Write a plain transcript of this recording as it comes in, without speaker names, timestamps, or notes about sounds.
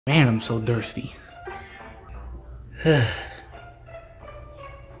Man, I'm so thirsty. Right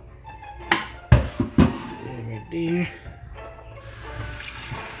there.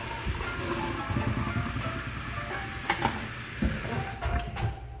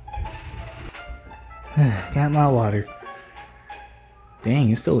 Got my water. Dang,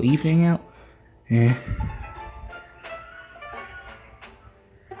 it's still evening out? Yeah.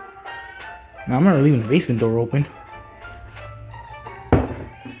 Now, I'm not leaving the basement door open.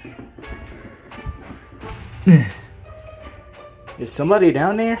 Is somebody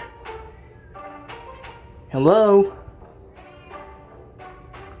down there? Hello?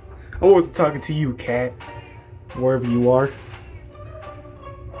 I wasn't talking to you, cat. Wherever you are.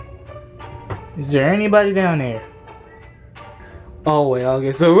 Is there anybody down there? Oh, well, I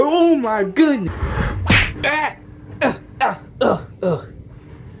guess so. Oh my goodness! Ah!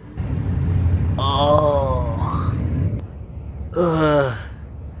 Oh.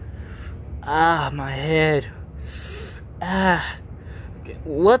 Ah, my head. Ah.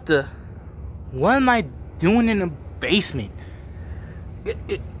 What am I doing in the basement?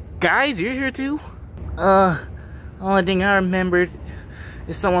 Guys, you're here too? Only thing I remembered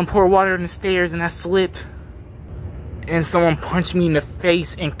is someone poured water on the stairs and I slipped. And someone punched me in the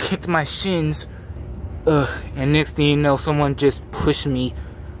face and kicked my shins. And next thing you know, someone just pushed me.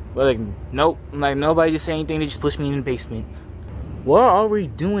 But like, nope, like nobody just said anything, they just pushed me in the basement. What are we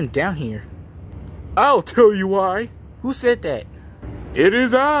doing down here? I'll tell you why. Who said that? It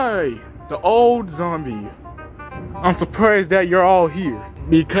is I, the old zombie. I'm surprised that you're all here.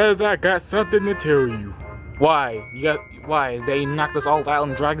 Because I got something to tell you. Why? Why? They knocked us all out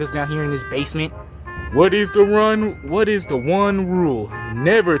and dragged us down here in this basement? What is the one rule?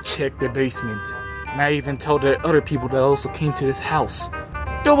 Never check the basement. And I even told the other people that also came to this house.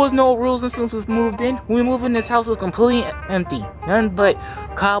 There was no rules as soon as we moved in. When we moved in, this house was completely empty. None but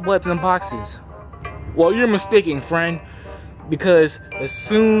cobwebs and boxes. Well, you're mistaken, friend. Because as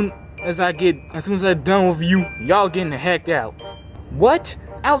soon as I'm done with you, y'all getting the heck out. What?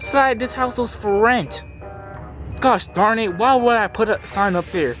 Outside, this house was for rent. Gosh darn it, why would I put a sign up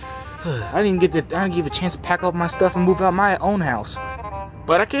there? I didn't give a chance to pack up my stuff and move out my own house.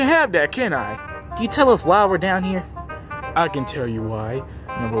 But I can't have that, can I? Can you tell us why we're down here? I can tell you why.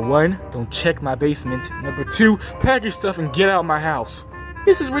 Number 1, don't check my basement. Number 2, pack your stuff and get out of my house.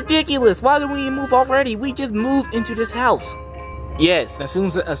 This is ridiculous. Why do we move already? We just moved into this house. Yes, as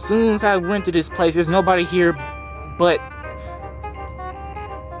soon as I rented this place, there's nobody here but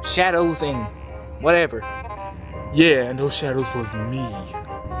shadows and whatever. Yeah, and those shadows was me.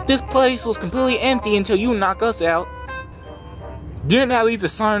 This place was completely empty until you knocked us out. Didn't I leave a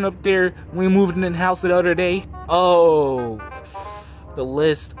sign up there when we moved in the house the other day? Oh, the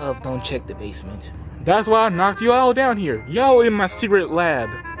list of don't check the basement. That's why I knocked you all down here. Y'all in my secret lab.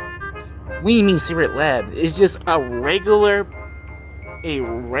 What do you mean secret lab? It's just a regular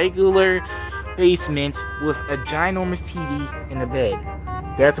basement with a ginormous TV and a bed.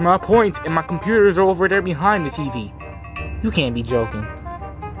 That's my point, and my computers are over there behind the TV. You can't be joking.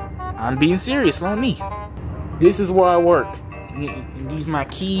 I'm being serious, follow me. This is where I work. These are my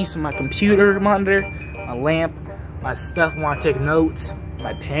keys to my computer monitor, my lamp, my stuff when I take notes,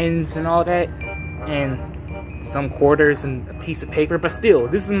 my pens and all that, and some quarters and a piece of paper. But still,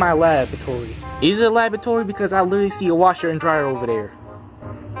 this is my laboratory. Is it a laboratory? Because I literally see a washer and dryer over there.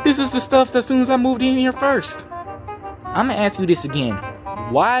 This is the stuff that as soon as I moved in here first. I'm gonna ask you this again.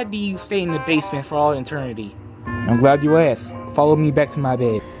 Why do you stay in the basement for all eternity? I'm glad you asked. Follow me back to my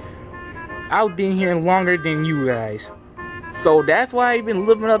bed. I've been here longer than you guys. So that's why I've been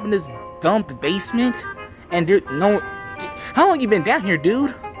living up in this dump basement? And there's no... How long you been down here,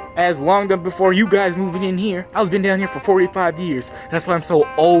 dude? As long as before you guys moving in here. I was been down here for 45 years. That's why I'm so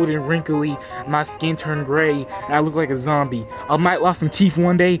old and wrinkly. My skin turned gray and I look like a zombie. I might lost some teeth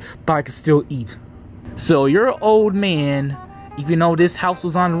one day, but I can still eat. So you're an old man, even though this house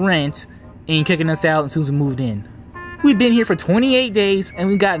was on rent, and kicking us out as soon as we moved in. We've been here for 28 days and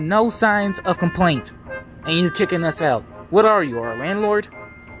we got no signs of complaint. And you're kicking us out. What are you, our landlord?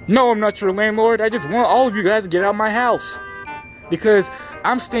 No, I'm not your landlord. I just want all of you guys to get out of my house. Because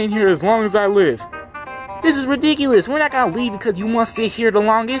I'm staying here as long as I live. This is ridiculous. We're not gonna leave because you want to stay here the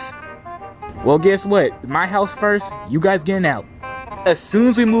longest. Well, guess what? My house first, you guys getting out. As soon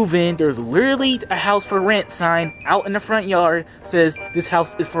as we move in, there's literally a house for rent sign out in the front yard says this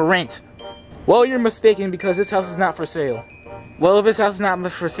house is for rent. Well, you're mistaken because this house is not for sale. Well, if this house is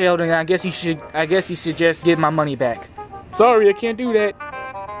not for sale, then I guess you should just give my money back. Sorry, I can't do that.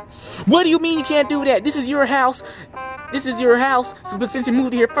 What do you mean you can't do that? This is your house. This is your house. So, but since you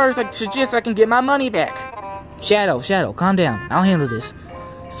moved here first, I suggest I can get my money back. Shadow, calm down. I'll handle this.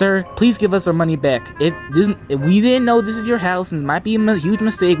 Sir, please give us our money back. If we didn't know this is your house and it might be a huge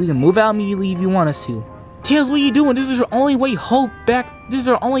mistake, we can move out immediately if you want us to. Tails, what are you doing? This is your only way hope back. This is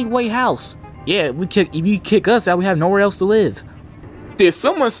our only way house. Yeah, if you kick us out, we have nowhere else to live. Did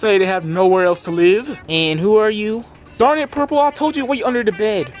someone say they have nowhere else to live? And who are you? Darn it, Purple, I told you to wait under the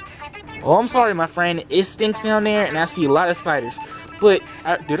bed. Oh, I'm sorry, my friend. It stinks down there, and I see a lot of spiders. But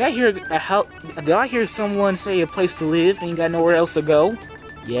did I hear someone say a place to live and you got nowhere else to go?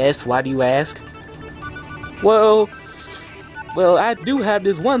 Yes, why do you ask? Well, I do have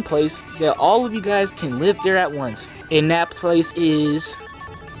this one place that all of you guys can live there at once. And that place is...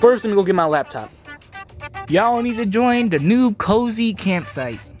 First, let me go get my laptop. Y'all need to join the new cozy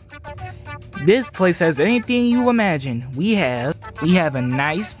campsite. This place has anything you imagine. We have a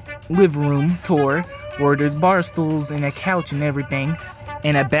nice living room tour where there's bar stools and a couch and everything,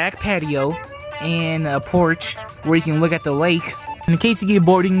 and a back patio and a porch where you can look at the lake. In case you get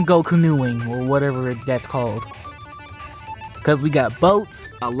bored, you can go canoeing or whatever that's called. Cause we got boats,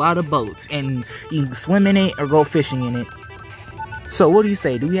 a lot of boats, and you can swim in it or go fishing in it. So what do you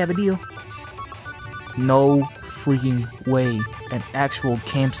say? Do we have a deal? No freaking way. An actual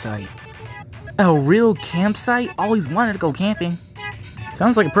campsite. A real campsite? Always wanted to go camping.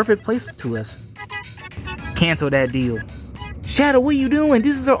 Sounds like a perfect place to us. Cancel that deal. Shadow, what are you doing?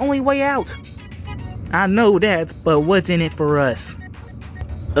 This is our only way out. I know that, but what's in it for us?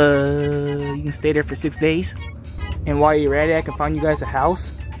 You can stay there for 6 days. And while you're at it, I can find you guys a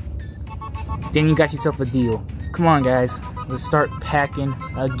house. Then you got yourself a deal. Come on, guys. Let's start packing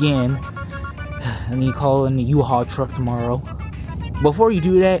again. I need to call in the U-Haul truck tomorrow. Before you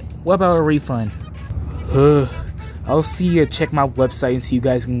do that, what about a refund? I'll see you check my website and see you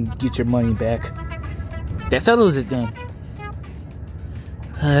guys can get your money back. That settles it then.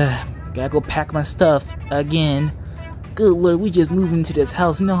 Gotta go pack my stuff again. Good lord, we just moved into this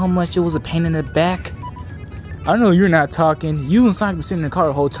house. You know how much it was a pain in the back? I know you're not talking. You and Sonic were sitting in the car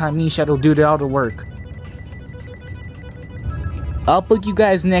the whole time. Me and Shadow did all the work. I'll book you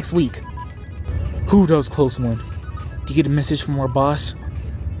guys next week. Who that was a close one? Did you get a message from our boss?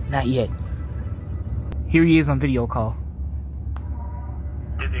 Not yet. Here he is on video call.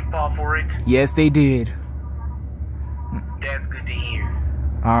 Did they fall for it? Yes, they did. That's good to hear.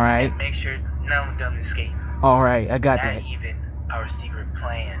 Alright. Make sure none of them escape. Alright, I got that. Not even our secret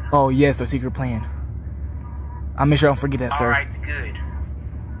plan. Oh, yes, our secret plan. I'll make sure I don't forget that, sir. Alright, good.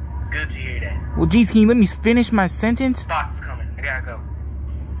 Good to hear that. Well, geez, can you let me finish my sentence? Boss is coming. I gotta go.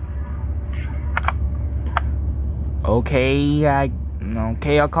 Okay,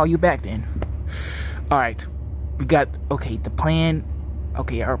 I'll call you back then. Alright, the plan,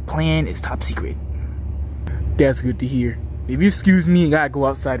 our plan is top secret. That's good to hear. If you excuse me, I gotta go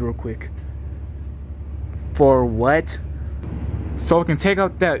outside real quick. For what? So I can take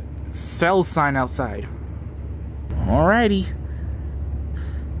out that sell sign outside. Alrighty.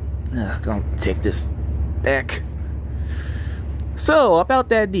 Gonna take this back. So, about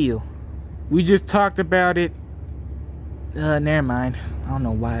that deal. We just talked about it. Never mind. I don't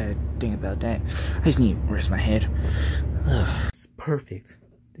know why I think about that. I just need to rest my head. It's perfect.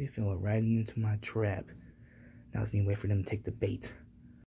 They fell right into my trap. Now I just need to wait for them to take the bait.